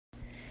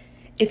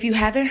If you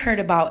haven't heard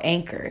about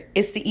Anchor,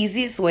 it's the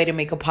easiest way to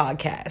make a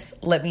podcast.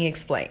 Let me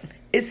explain.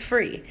 It's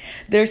free.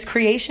 There's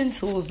creation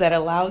tools that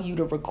allow you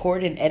to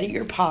record and edit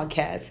your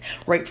podcast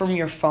right from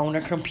your phone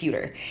or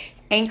computer.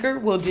 Anchor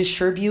will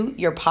distribute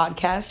your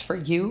podcast for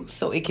you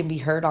so it can be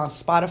heard on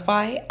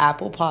Spotify,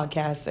 Apple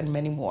Podcasts, and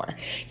many more.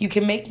 You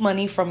can make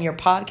money from your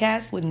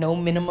podcast with no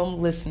minimum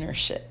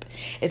listenership.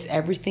 It's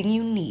everything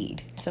you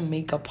need to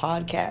make a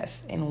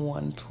podcast in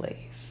one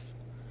place.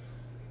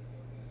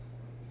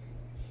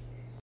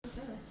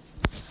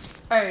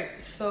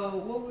 Alright, so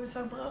what were we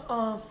talking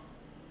about?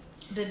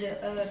 The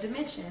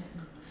dimensions.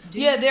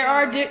 There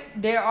are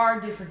different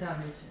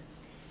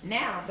dimensions.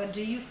 Now, but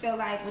do you feel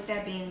like, with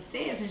that being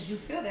said, since you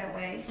feel that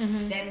way,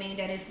 that means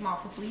that it's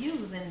multiple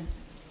use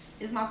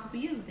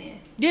then?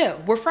 Yeah,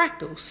 we're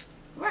fractals.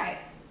 Right.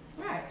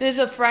 There's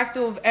a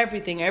fractal of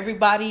everything.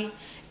 Everybody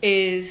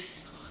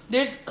there's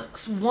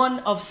one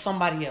of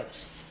somebody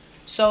else.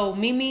 So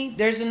Mimi,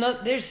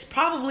 there's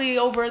probably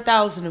over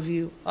 1,000 of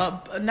you.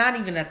 Not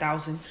even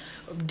 1,000.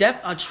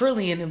 A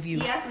trillion of you.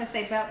 Yeah, I was gonna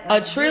say about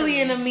a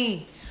trillion of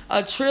me.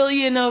 A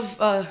trillion of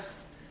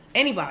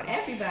anybody.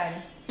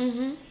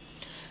 Everybody.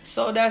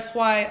 So that's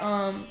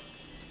why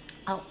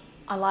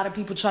a lot of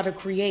people try to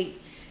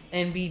create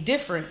and be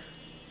different,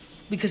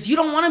 because you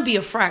don't want to be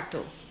a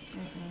fractal.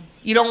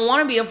 You don't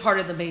want to be a part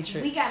of the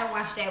matrix. We gotta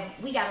watch that.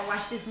 We gotta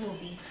watch this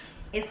movie.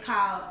 It's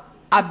called.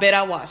 I bet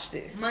I watched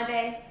it.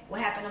 Monday.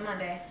 What happened on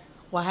Monday?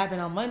 What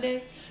happened on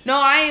Monday?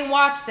 No, I ain't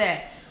watched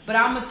that. But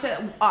I'm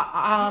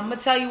gonna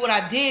tell you what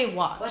I did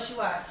watch. What you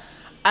watch?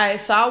 Alright,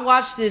 so I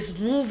watched this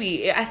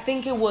movie. I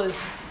think it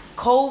was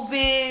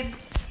COVID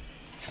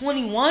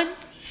 21,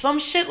 some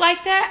shit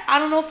like that. I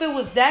don't know if it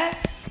was that,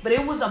 but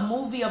it was a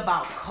movie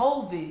about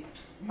COVID,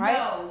 right?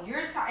 No,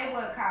 it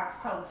wasn't called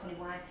COVID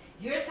 21.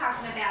 You're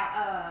talking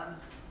about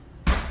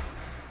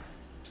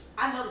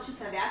I know what you're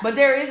talking about. But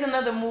there is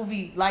another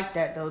movie like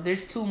that though.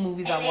 There's two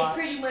movies I watched.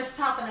 And they pretty much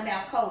talking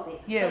about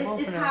COVID. Yeah, but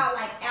it's called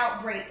like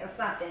Outbreak or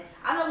something.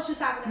 I know what you're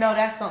talking about. No,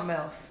 that's something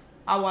else.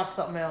 I watched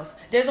something else.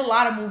 There's a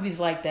lot of movies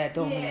like that,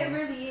 don't Yeah, it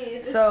really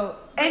is. So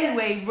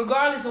anyway,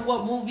 regardless of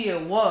what movie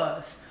it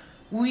was,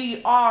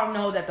 we all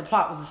know that the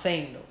plot was the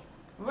same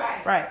though.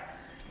 Right.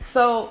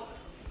 So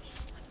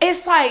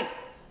it's like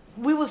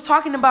we was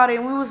talking about it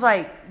and we was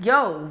like,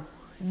 yo,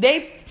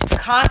 they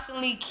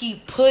constantly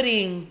keep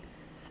putting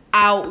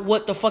out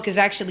what the fuck is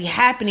actually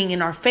happening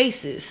in our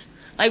faces.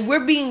 Like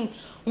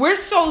we're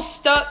so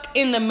stuck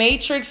in the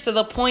matrix to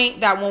the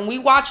point that when we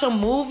watch a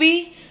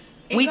movie,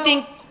 we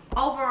think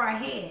over our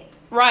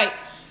heads. Right.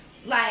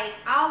 Like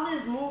all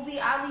this movie,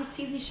 all these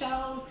TV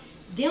shows,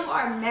 them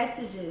are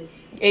messages.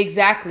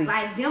 Exactly.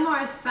 Like them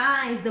are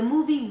signs. The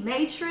movie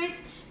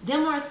Matrix,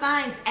 them are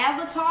signs.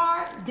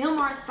 Avatar, them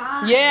are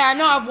signs. Yeah, I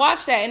know. I've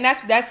watched that, and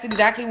that's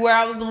exactly where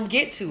I was gonna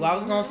get to. I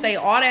was gonna say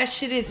all that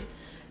shit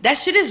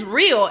is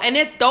real, and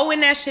they're throwing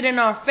that shit in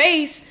our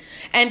face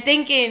and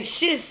thinking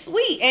shit's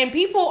sweet, and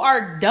people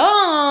are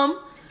dumb.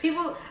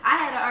 I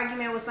had an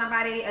argument with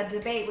somebody, a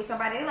debate with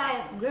somebody. They're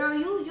like, girl,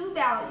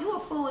 you a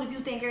fool if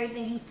you think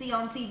everything you see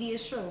on TV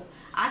is true.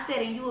 I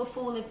said, and you a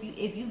fool if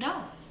you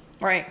don't.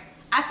 Right.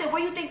 I said,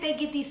 where you think they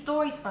get these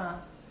stories from?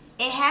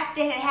 It have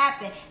to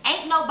happen.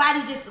 Ain't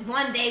nobody just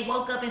one day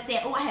woke up and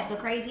said, oh, I have the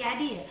crazy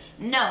idea.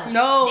 No,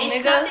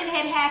 nigga. Something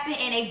had happened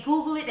and they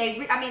Google it. They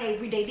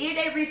did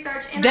their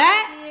research. And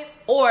that,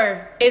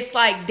 or it's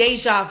like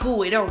deja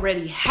vu. It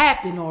already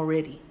happened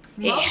already.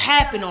 It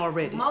happened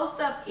already. Most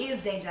stuff is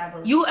deja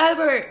vu. You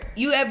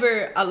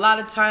ever, a lot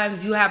of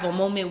times you have a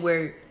moment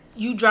where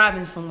you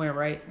driving somewhere,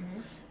 right? Mm-hmm.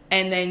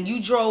 And then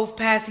you drove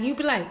past and you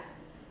be like,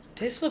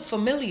 this look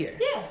familiar.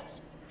 Yeah.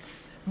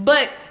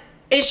 But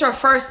it's your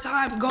first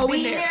time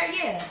going there.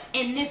 Yeah.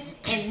 In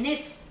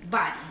this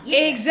body.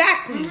 Yeah.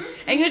 Exactly.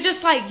 Mm-hmm. And you're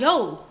just like,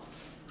 yo,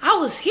 I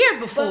was here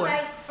before. But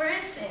like, for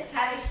instance,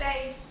 how they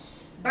say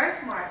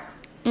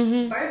birthmarks.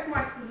 Mm-hmm.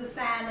 Birthmarks is a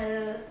sign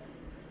of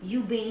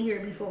you being here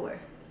before.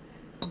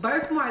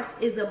 Birthmarks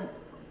is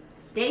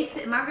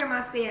my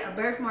grandma said a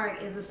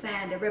birthmark is a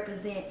sign that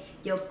represent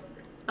your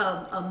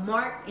a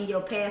mark in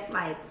your past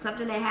life.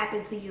 Something that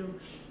happened to you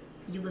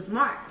was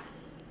marked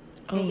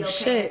in your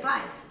past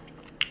life.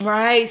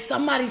 Right.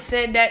 Somebody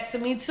said that to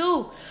me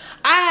too.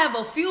 I have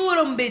a few of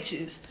them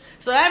bitches.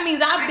 So that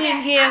means I've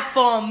been here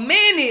for a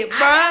minute,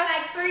 bruh.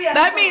 Like 3 of them.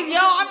 That means, yo,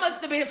 I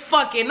must have been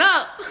fucking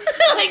up.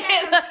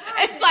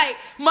 It's like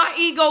my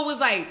ego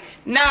was like,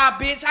 nah,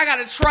 bitch, I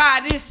gotta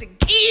try this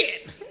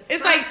again.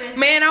 It's like,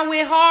 man, I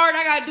went hard.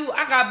 I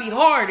gotta be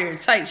harder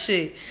type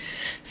shit.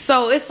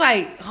 So it's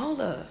like,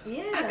 hold up.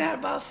 Yeah. I got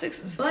about 6,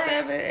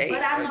 7, 8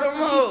 but I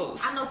know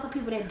some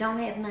people that don't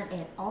have none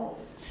at all.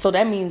 So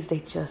that means they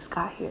just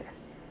got here.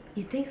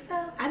 You think so?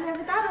 I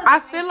never thought of it.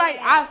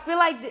 I feel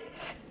like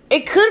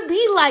it could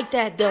be like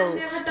that though. I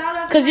never thought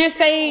of it. Because you're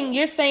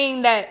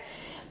saying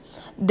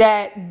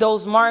that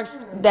those marks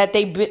that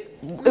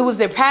it was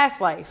their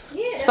past life.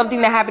 Yeah,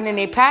 something that happened in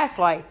their past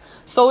life.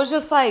 So it's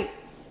just like,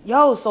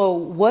 yo, so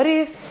what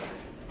if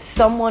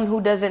someone who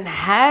doesn't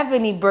have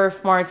any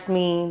birthmarks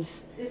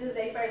means this is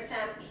their first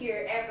time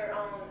here ever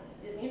on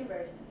this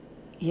universe?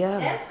 Yeah.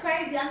 That's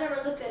crazy. I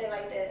never looked at it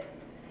like that.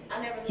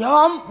 I never looked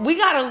Yo, we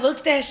gotta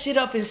look that shit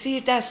up and see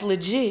if that's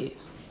legit.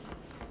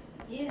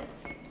 Yeah.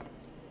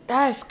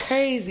 That's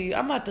crazy.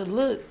 I'm about to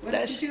look. Where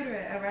the computer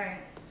at? All right.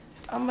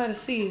 I'm about to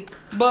see.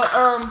 But,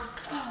 Oh,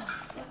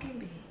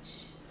 fucking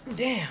bitch.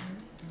 damn.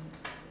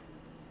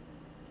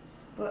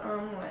 But,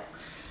 what?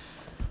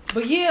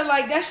 But yeah,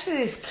 like, that shit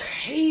is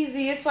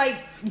crazy. It's like,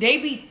 they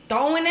be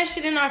throwing that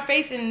shit in our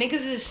face and niggas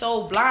is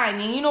so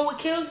blind. And you know what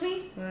kills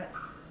me? What?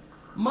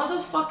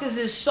 Motherfuckers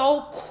is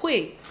so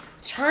quick.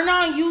 Turn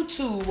on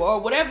YouTube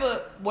or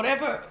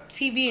whatever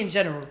TV in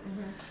general.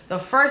 Mm-hmm. The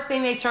first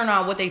thing they turn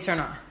on, what they turn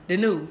on? The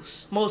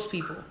news. Most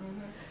people. Mm-hmm.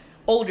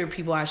 Older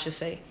people, I should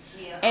say.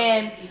 Yeah,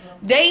 and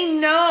they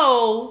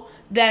know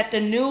that the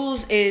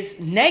news is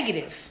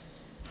negative.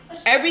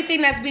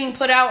 Everything that's being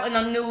put out in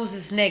the news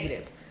is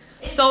negative.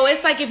 So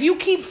it's like if you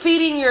keep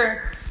feeding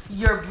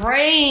your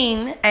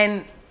brain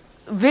and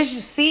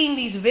seeing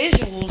these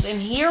visuals and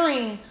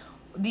hearing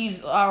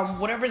these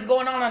whatever's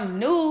going on the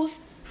news,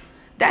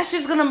 that's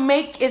just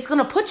it's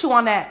gonna put you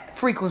on that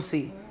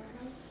frequency.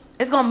 Mm-hmm.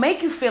 It's gonna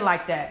make you feel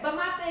like that. But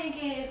my thing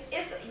is,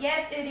 it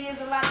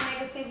is a lot of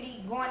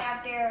negativity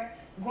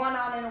going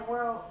on in the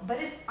world, but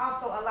it's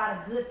also a lot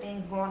of good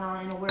things going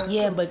on in the world.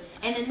 Yeah, too.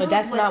 but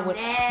that's not what.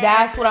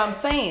 That's what I'm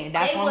saying.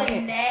 That's what I'm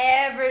saying.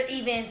 They would never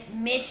even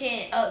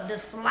mention the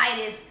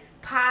slightest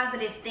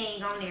positive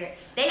thing on there.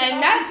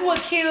 And that's what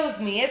kills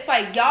me. It's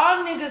like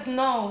y'all niggas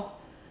know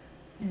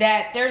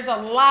that there's a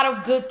lot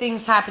of good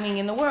things happening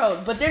in the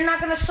world, but they're not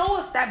gonna show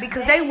us that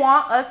because they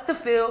want us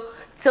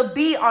to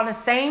be on the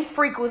same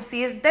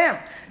frequency as them.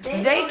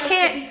 They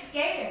can't be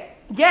scared.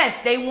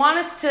 Yes, they want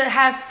us to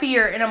have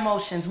fear and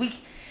emotions.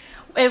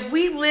 If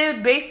we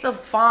live based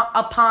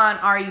upon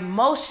our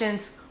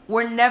emotions,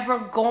 we're never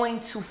going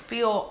to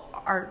feel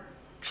our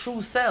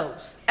true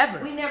selves ever.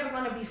 We're never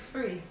gonna be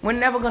free. We're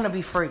never gonna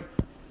be free.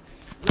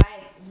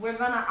 Like we're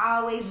gonna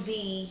always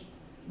be.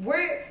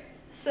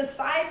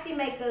 Society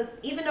make us,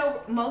 even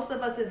though most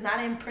of us is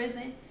not in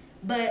prison,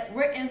 but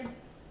we're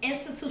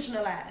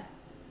institutionalized.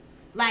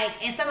 Like,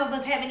 and some of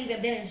us haven't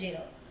even been in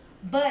jail.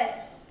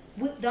 But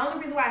the only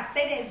reason why I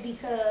say that is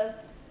because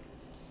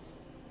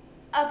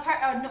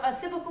a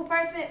typical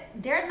person,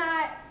 they're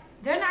not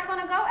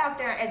gonna go out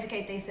there and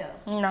educate themselves.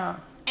 No.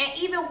 And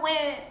even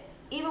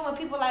when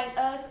people like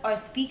us are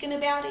speaking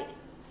about it,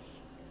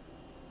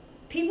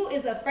 people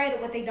is afraid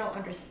of what they don't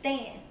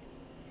understand.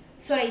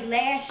 So they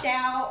lash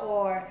out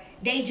or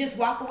they just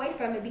walk away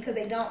from it because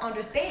they don't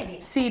understand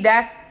it. See,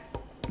 that's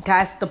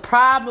the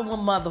problem with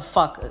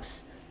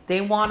motherfuckers. They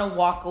want to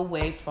walk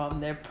away from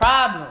their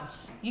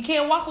problems. You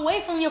can't walk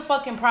away from your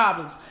fucking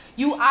problems.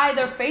 You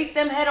either face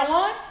them head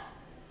on,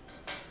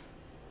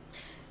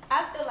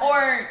 I feel like,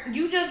 or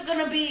you're just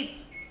gonna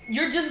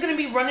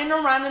be running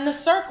around in a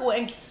circle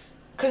and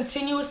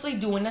continuously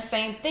doing the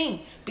same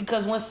thing.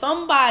 Because when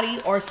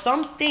somebody or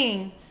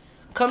something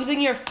comes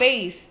in your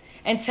face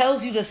and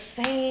tells you the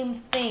same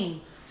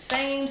thing,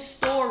 same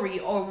story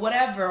or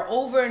whatever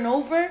over and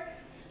over,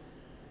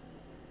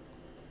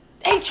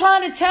 they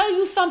trying to tell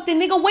you something,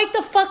 nigga. Wake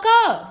the fuck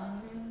up.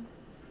 Mm-hmm.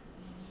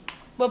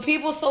 But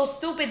people so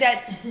stupid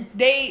that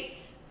they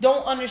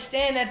don't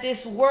understand that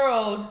this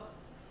world,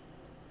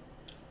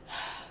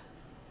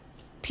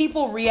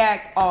 people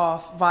react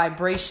off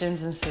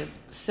vibrations and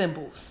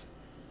symbols.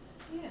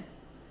 Yeah.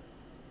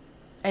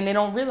 And they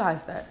don't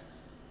realize that.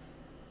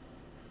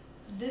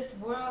 This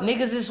world.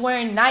 Niggas is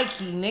wearing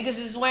Nike. Niggas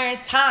is wearing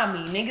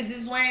Tommy. Niggas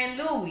is wearing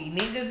Louis.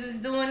 Niggas is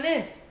doing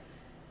this.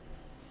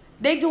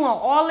 They doing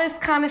all this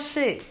kind of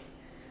shit.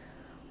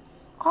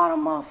 All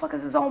them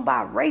motherfuckers is owned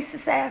by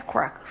racist ass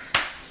crackers.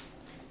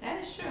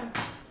 That is true.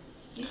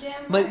 You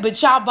damn right.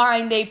 But y'all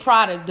buying their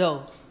product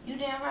though. You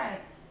damn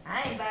right.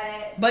 I ain't buy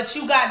that. But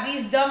you got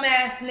these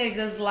dumbass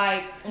niggas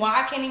like, well,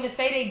 I can't even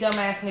say they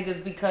dumbass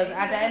niggas because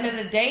at the end of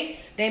the day,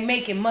 they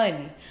making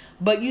money.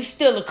 But you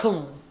still a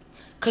coon.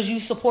 Because you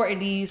supporting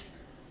these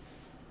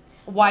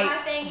white. My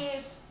thing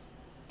is,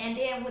 and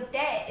then with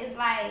that, it's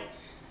like,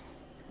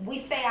 we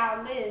say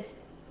our list,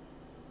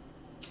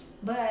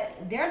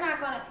 but they're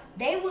not going to,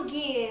 they will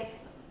give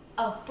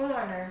a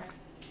foreigner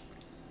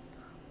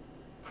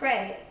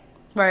credit.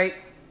 Right.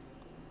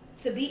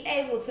 To be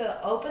able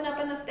to open up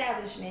an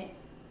establishment,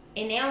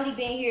 and they only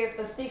been here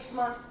for 6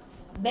 months,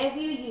 maybe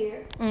a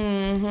year.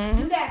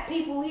 Mm-hmm. You got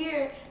people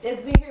here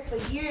that's been here for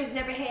years,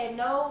 never had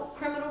no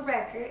criminal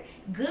record,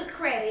 good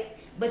credit,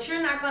 but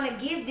you're not going to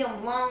give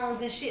them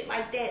loans and shit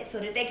like that so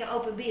that they can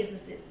open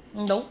businesses.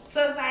 Nope.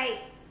 So it's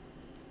like,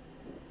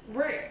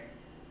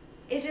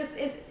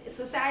 it's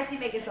society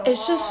making it so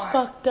it's hard. just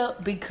fucked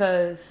up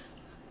because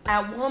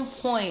at one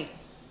point,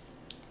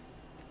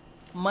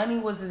 money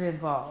wasn't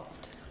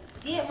involved.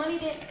 Yeah,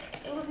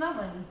 it was no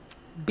money.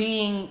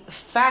 Being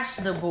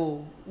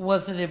fashionable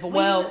wasn't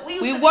involved.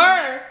 We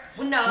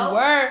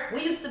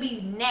used to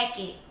be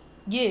naked.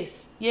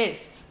 Yes.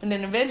 And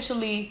then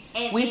eventually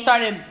we then,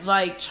 started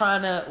like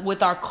trying to,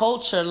 with our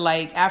culture,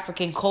 like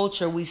African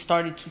culture, we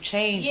started to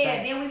change that.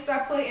 Yeah, then we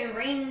start putting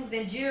rings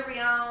and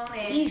jewelry on.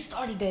 And We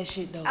started that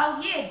shit though.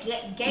 oh yeah,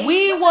 gay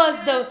We was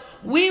the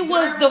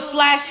Girls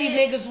flashy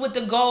shit. niggas with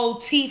the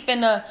gold teeth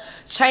and the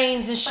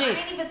chains and But shit.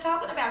 I ain't even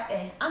talking about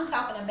that. I'm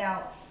talking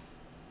about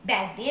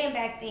back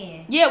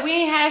then. Yeah, we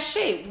ain't had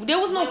shit. There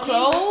was no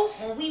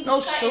clothes, when we was no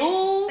cutting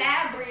shoes.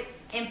 fabrics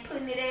and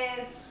putting it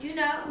as, you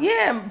know.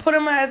 Yeah, put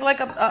them as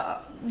like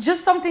a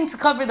just something to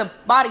cover the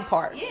body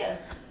parts. Yeah.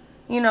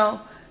 You know,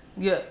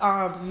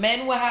 yeah.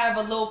 Men would have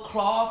a little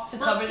cloth to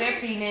cover their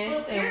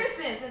penis. But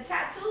piercings and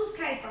tattoos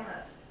came from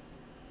us.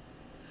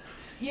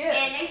 Yeah.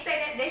 And they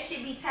say that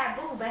should be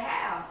taboo, but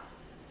how?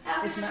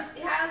 How is it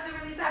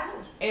really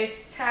taboo?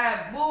 It's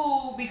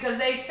taboo because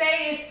they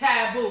say it's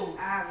taboo.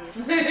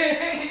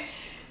 Obviously.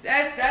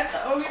 That's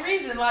the only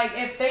reason. Like,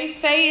 if they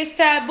say it's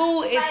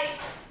taboo,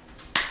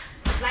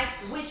 it's like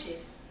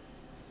witches.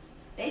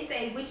 They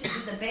say witches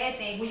is a bad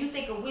thing. When you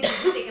think of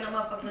witches, you thinking of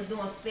motherfuckers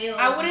doing spells.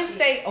 I wouldn't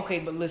say, okay,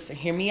 but listen,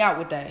 hear me out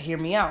with that. Hear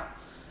me out.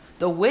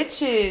 The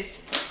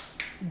witches,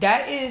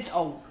 that's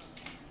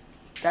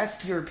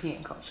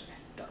European culture,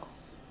 though.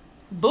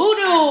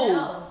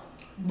 Voodoo.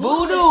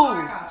 Voodoo is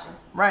our culture.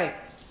 Right.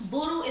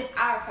 Voodoo is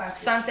our culture.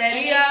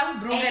 Santeria,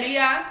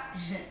 brujeria,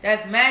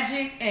 that's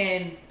magic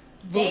and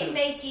voodoo. They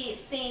make it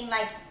seem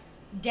like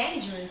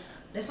dangerous.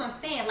 That's what I'm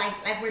saying. Like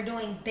we're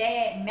doing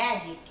bad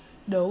magic.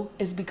 No,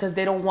 it's because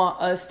they don't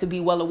want us to be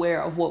well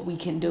aware of what we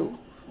can do.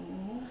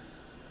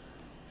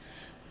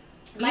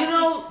 Like you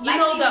know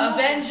the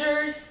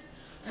Avengers,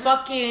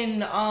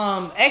 fucking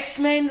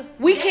X-Men.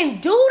 We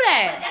can do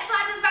that. But that's what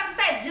I was just about to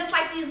say. Just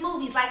like these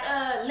movies, like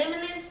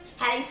Limitless,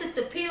 how they took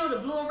the pill, the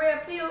blue and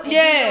red pill, and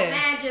your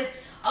mind just,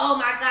 oh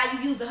my God,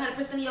 you use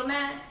 100% of your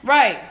mind.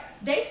 Right.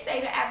 They say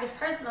the average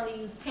person only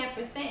use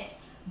 10%,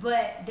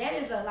 but that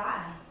is a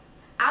lie.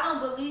 I don't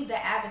believe the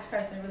average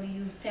person really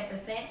use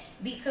 10%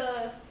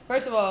 because...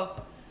 First of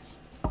all,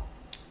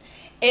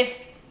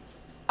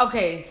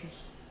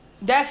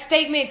 that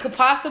statement could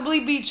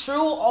possibly be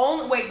true.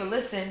 But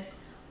listen,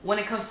 when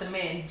it comes to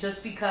men,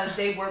 just because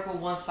they work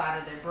with one side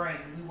of their brain,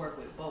 we work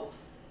with both.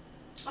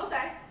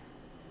 Okay.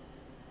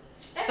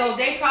 So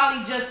they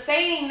probably just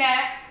saying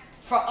that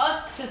for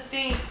us to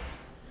think.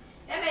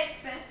 That makes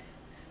sense.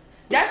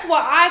 That's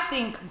what I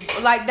think.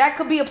 Like, that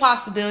could be a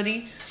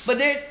possibility. But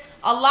there's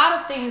a lot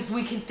of things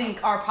we can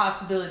think are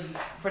possibilities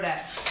for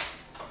that.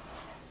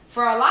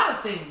 For a lot of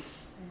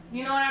things.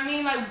 You know what I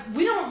mean? Like,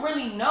 we don't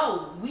really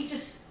know. We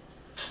just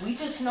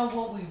know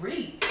what we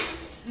read.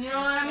 You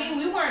know what I mean?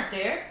 We weren't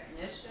there.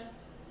 That's true.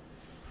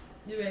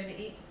 You ready to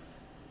eat?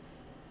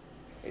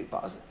 Hey,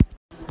 pause it.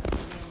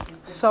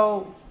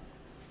 So,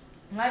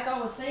 like I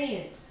was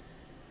saying,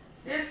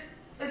 there's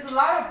a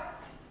lot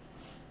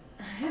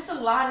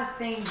of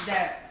things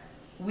that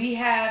we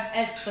have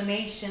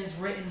explanations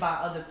written by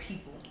other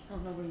people. I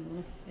don't know where you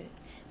want to sit.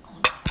 Go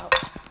on the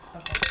couch.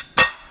 Okay.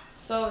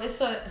 So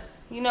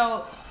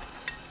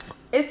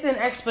it's an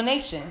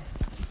explanation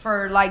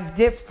for like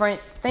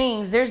different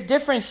things. There's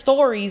different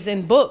stories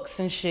in books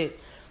and shit.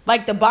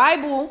 Like the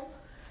Bible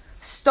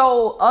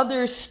stole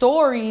other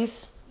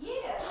stories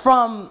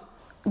from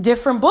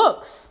different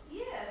books.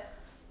 Yeah.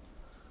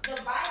 The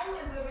Bible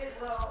is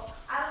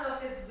I don't know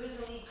if it's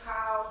originally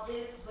called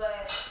this,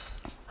 but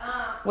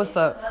what's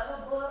up?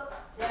 Another book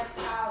that's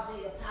called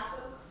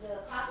the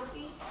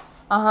Apocryphy.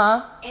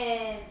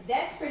 And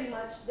that's pretty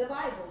much the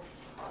Bible.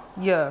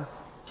 Yeah.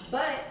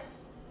 But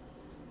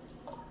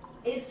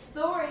it's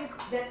stories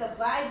that the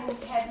Bible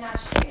had not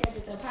shared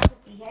that the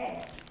Apocryphy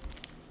had.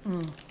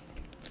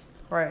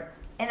 Right.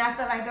 And I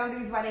feel like the only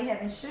reason why they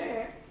haven't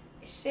shared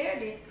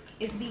it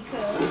is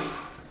because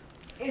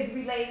it's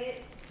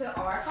related to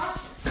our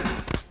culture.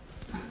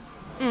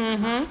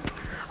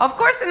 Of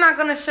course they're not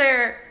gonna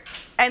share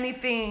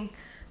anything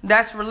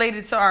that's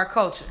related to our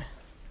culture.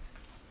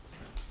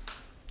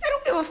 They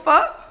don't give a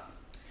fuck.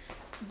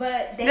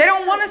 But they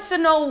don't want us to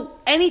know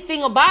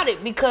anything about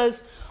it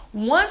because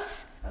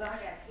once... Hold on, I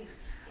got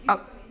you.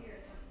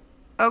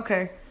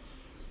 Okay.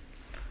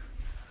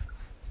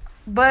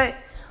 But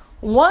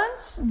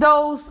once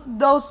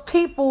those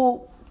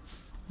people,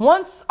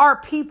 once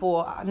our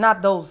people,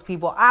 not those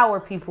people,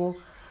 our people,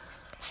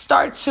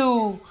 start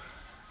to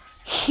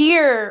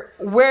hear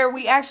where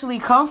we actually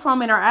come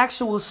from in our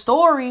actual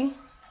story,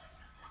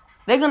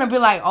 they're going to be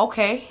like,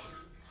 okay.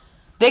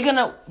 They're going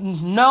to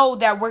know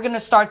that we're going to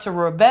start to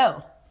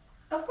rebel.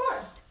 Of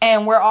course.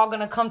 And we're all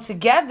going to come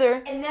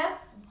together. And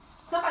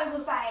somebody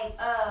was like,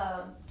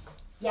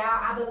 y'all,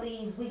 I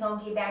believe we going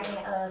to get back in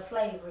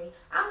slavery.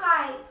 I'm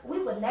like,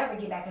 we would never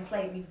get back in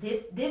slavery.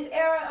 This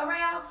era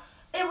around,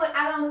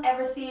 I don't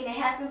ever see it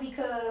happen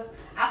because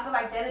I feel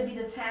like that'll be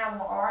the time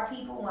when our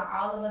people, when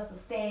all of us will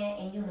stand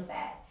and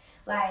unify.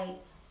 Like,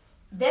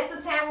 that's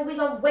the time when we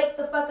going to wake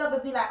the fuck up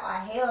and be like,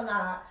 oh, hell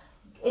nah.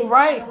 It's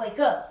time to wake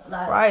up.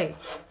 Like, right.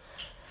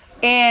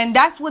 And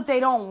that's what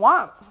they don't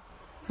want.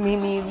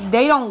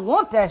 They don't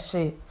want that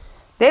shit.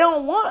 They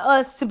don't want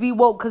us to be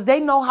woke because they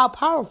know how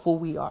powerful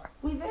we are.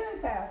 We very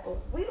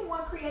powerful. We the ones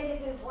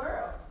created this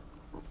world.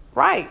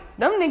 Right.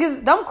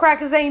 Them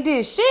crackers ain't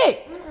did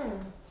shit.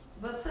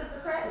 But took the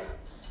credit.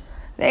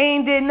 They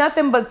ain't did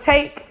nothing but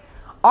take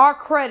our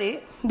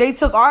credit. They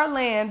took our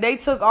land. They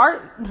took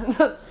our...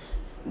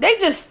 They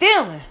just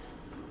stealing.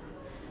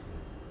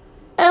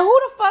 And who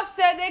the fuck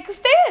said they could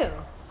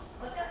steal?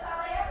 But that's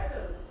all they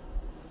ever do.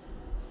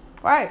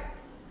 Right.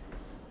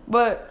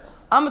 But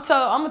I'm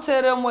gonna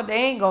tell them what they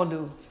ain't gonna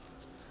do.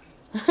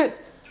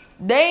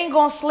 They ain't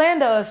gonna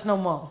slander us no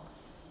more.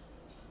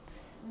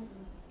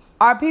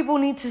 Our people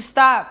need to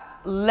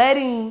stop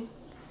letting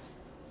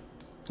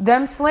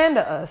them slander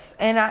us.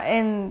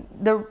 And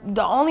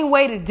the only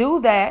way to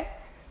do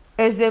that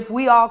is if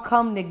we all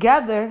come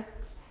together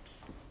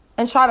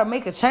and try to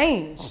make a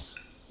change.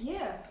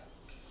 Yeah.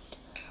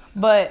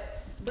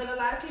 But a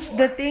lot of people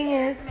the thing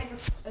is, make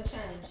a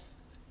change.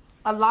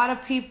 a lot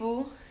of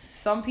people,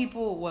 some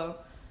people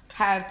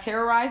have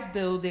terrorized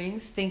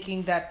buildings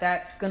thinking that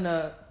that's going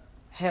to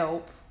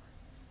help.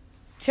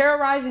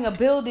 Terrorizing a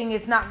building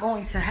is not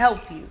going to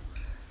help you.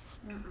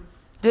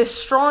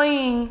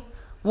 Destroying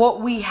what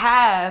we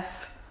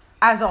have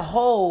as a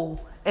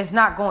whole is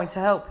not going to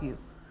help you.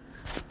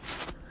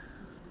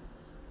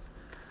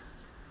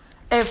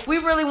 If we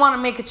really want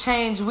to make a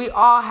change, we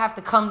all have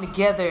to come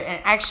together and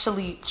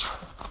actually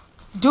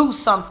do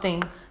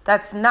something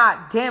that's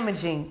not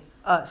damaging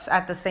us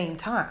at the same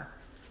time.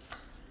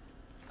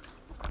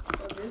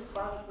 So this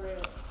garlic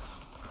bread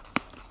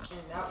and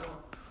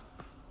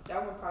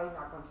that one probably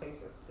not gonna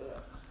taste as good.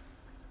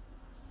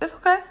 It's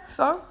okay.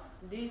 So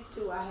These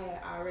two I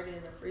had already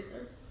in the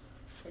freezer,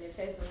 and it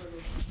tastes a little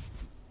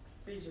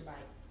freezer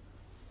bite.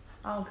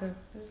 I don't care.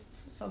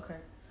 It's okay.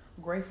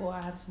 I'm grateful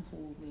I have some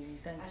food with me.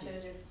 Thank I you. should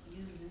have just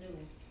used the new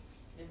one.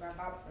 If I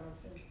bought some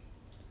too.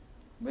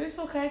 But it's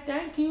okay.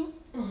 Thank you.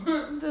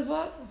 Just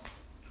what?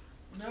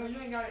 No, you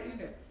ain't got it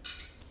either.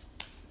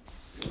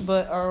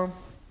 But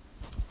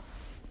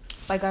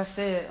like I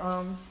said,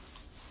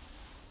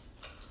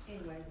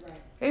 Anyways, right.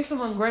 there's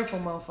some ungrateful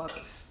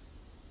motherfuckers.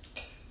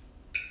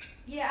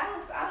 Yeah,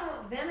 I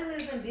don't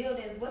vandalism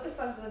buildings, what the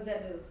fuck does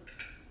that do?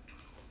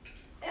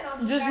 That don't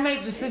do Just goddamn make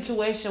the shit.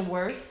 situation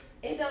worse.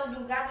 It don't do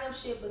goddamn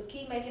shit but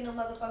keep making them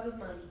motherfuckers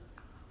money.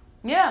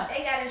 Yeah.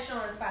 They got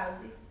insurance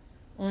policies.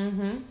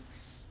 Mm-hmm.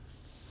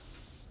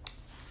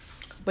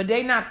 But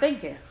they not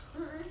thinking.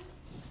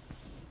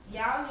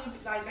 Y'all need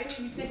they need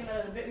to be thinking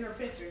of the bigger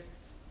picture.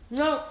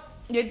 No,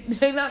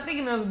 they not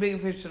thinking of the bigger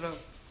picture though.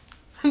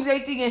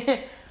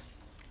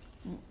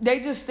 They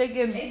just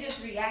thinking. They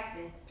just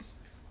reacting.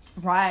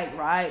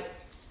 Right.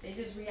 They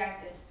just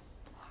reacting.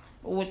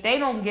 But what they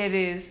don't get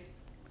is,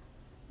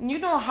 you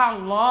know how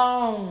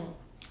long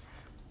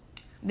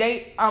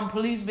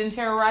police been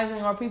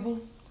terrorizing our people?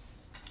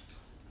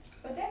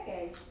 For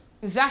decades.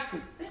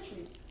 Exactly.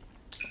 Centuries.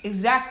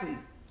 Exactly.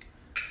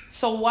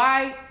 So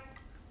why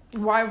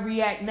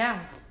react now?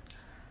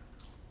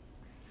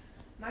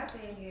 My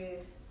thing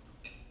is,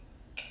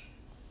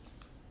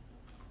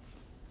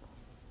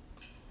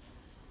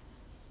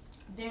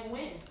 Then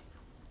when?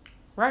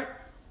 Right?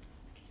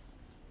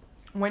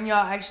 When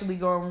y'all actually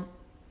going?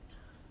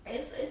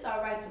 it's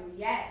alright to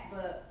react,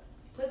 but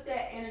put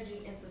that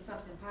energy into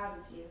something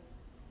positive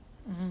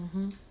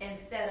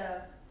instead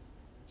of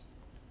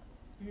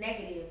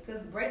negative.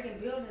 Because breaking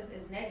buildings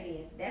is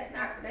negative. That's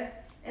not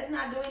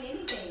doing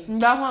anything.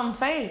 That's what I'm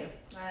saying.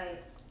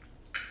 Like,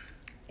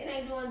 it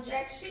ain't doing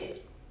jack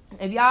shit.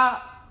 If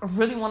y'all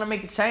really want to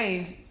make a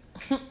change,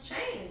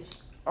 Change.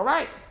 all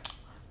right.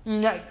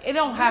 It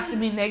don't have to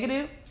be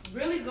negative.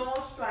 Really go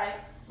on strike.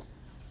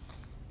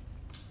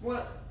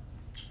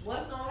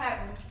 What's gonna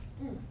happen?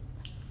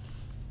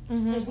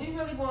 If we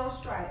really go on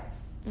strike,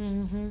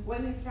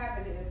 what needs to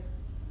happen is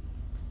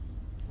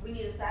We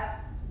need to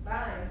stop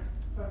buying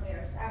from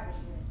their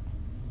establishment.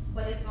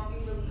 But it's gonna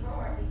be really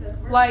hard because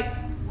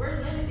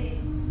we're limited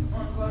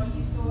on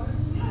grocery stores.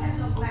 We don't have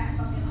no black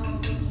fucking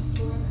owned grocery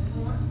stores in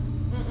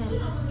Florence. We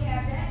don't really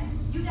have that.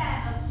 You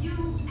got a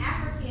few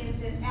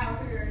Africans that's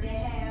out here that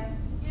have,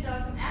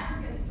 some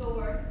African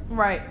stores.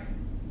 Right.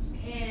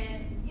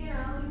 And, you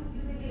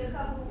can get a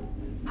couple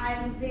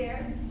items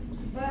there.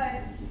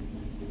 But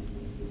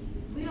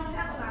we don't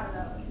have a lot of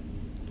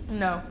those.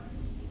 No.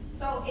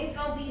 So it's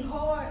gonna be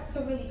hard to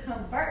really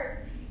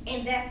convert,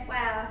 and that's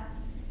why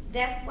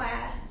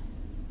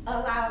a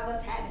lot of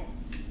us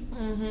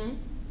haven't.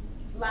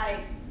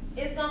 Like,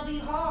 it's gonna be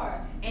hard,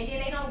 and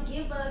then they don't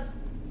give us.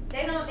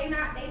 They not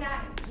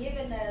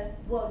giving us.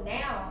 Well,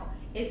 now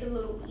it's a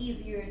little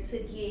easier to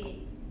get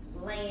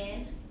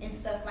land and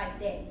stuff like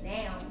that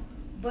now.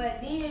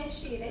 But then,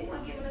 shit, they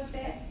weren't giving us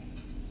that.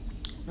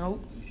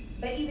 Nope.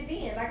 But even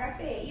then, like I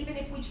said, even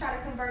if we try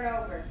to convert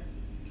over,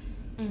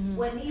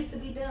 what needs to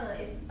be done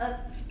is us.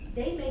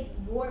 They make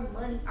more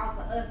money off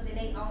of us than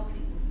they own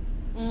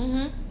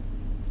people.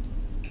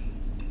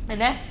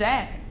 And that's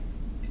sad.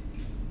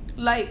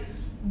 Like,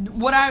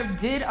 what I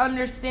did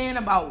understand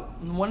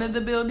about one of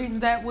the buildings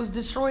that was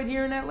destroyed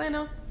here in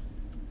Atlanta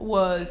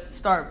was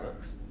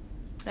Starbucks.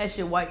 That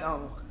shit white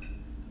owned.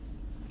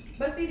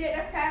 But see,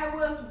 that's how it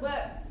was.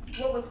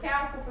 What was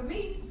powerful for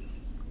me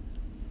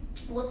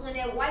was when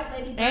that white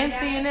lady And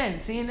burned down.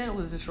 CNN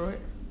was destroyed.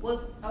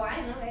 I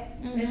didn't know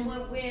that. Mm-hmm. It's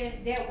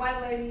when that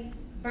white lady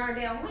burned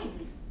down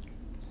Wendy's.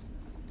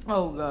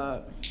 Oh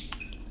God,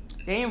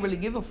 they didn't really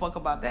give a fuck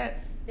about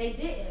that. They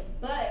didn't,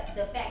 but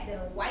the fact that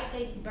a white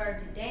lady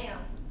burned it down,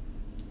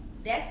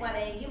 that's why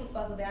they didn't give a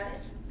fuck about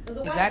it. Because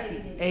a white lady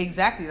did it.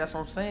 Exactly, that's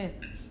what I'm saying.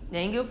 They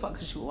ain't give a fuck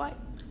because she was white.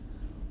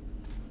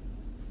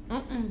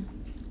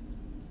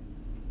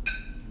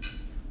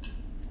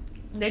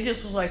 They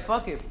just was like,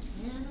 fuck it.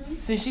 Mm-hmm.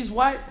 Since she's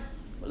white,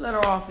 we'll let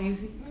her off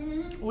easy.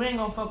 Mm-hmm. We ain't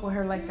gonna fuck with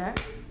her like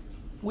that.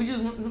 We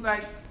just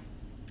like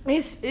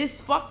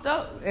it's fucked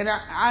up, and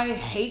I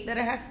hate that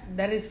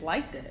it's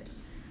like that.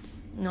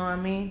 You know what I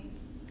mean?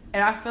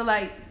 And I feel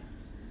like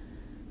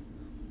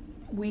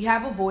we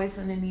have a voice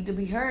and it need to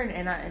be heard,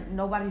 and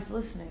nobody's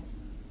listening.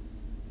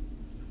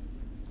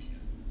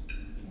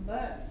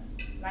 But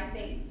like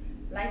they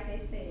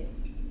said,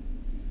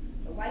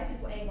 the white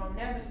people ain't gonna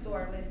never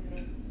start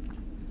listening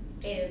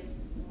if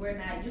we're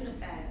not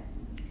unified.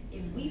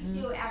 If we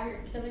still out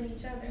here killing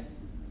each other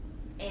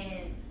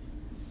and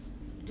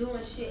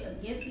doing shit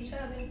against each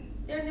other,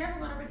 they're never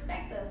gonna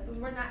respect us because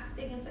we're not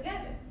sticking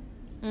together.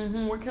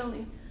 We're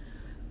killing.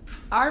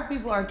 Our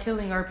people are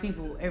killing our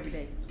people every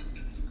day.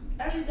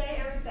 Every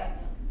day, every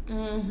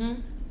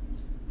second.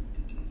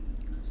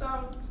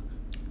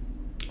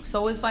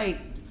 So it's like,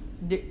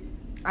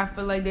 I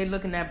feel like they're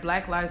looking at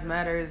Black Lives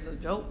Matter as a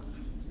joke.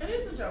 It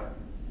is a joke.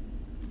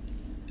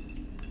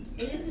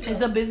 It is a joke.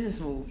 It's a business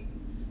move.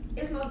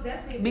 It's most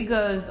definitely a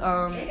because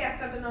they got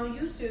something on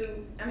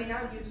YouTube. I mean,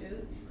 not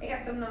YouTube. They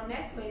got something on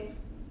Netflix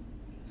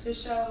to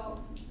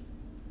show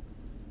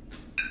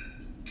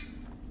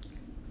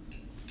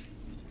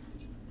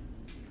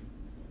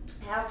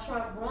how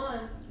Trump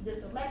won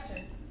this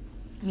election.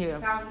 Yeah.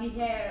 How he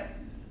had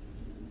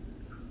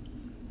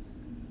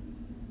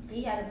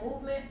a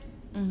movement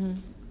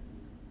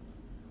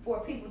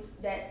for people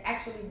that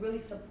actually really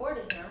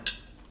supported him,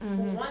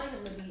 who wanted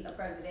him to be a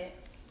president,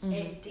 and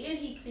then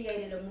he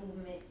created a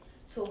movement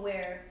to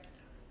where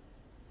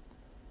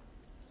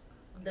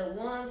the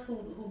ones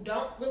who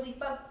don't really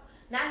fuck,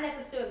 not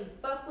necessarily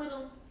fuck with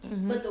him,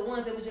 but the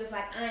ones that were just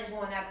like, I ain't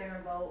going out there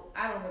and vote.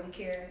 I don't really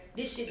care.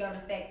 This shit don't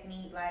affect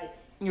me. Like,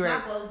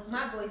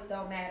 my voice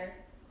don't matter.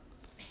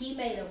 He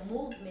made a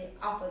movement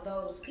off of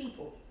those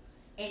people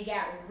and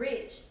got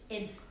rich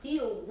and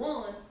still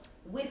won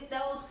with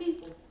those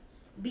people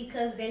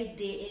because they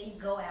didn't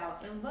go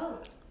out and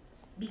vote,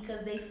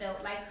 because they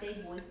felt like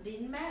their voice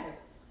didn't matter.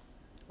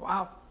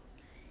 Wow.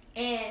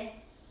 And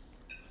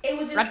it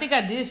was just, I think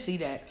I did see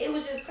that. It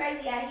was just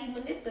crazy how he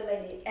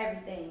manipulated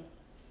everything.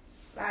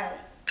 Like,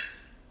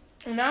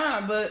 nah,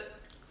 but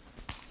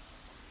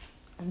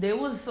there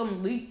was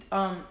some leaked.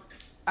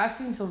 I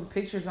seen some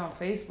pictures on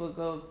Facebook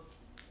of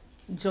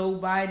Joe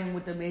Biden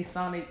with the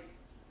Masonic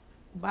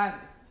Bible.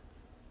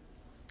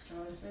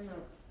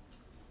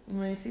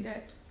 You ain't see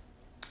that?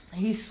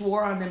 He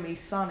swore on the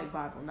Masonic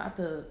Bible, not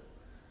the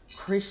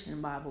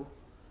Christian Bible.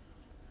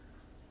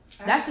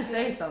 That should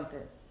say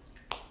something.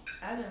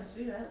 I didn't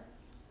see that.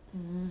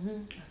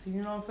 I seen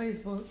it on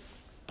Facebook.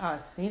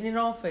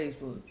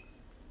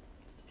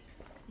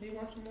 Do you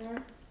want some more?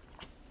 I'm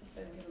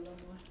gonna get a little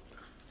more.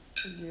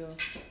 Yeah.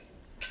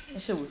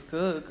 That shit was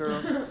good,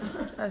 girl.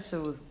 That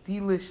shit was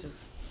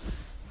delicious.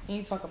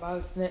 You talk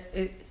about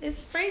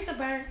it's freezer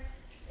burn.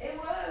 It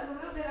was a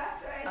little bit.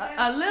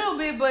 A little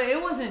bit, but it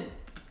wasn't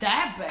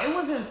that bad. It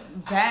wasn't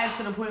bad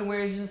to the point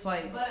where it's just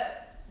like.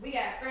 But we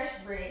got fresh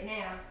bread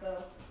now,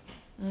 so.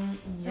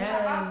 Yeah.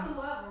 I bought 2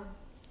 of them,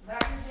 but I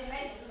just didn't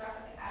make it because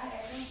I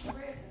had some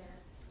bread in there.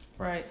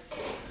 Right.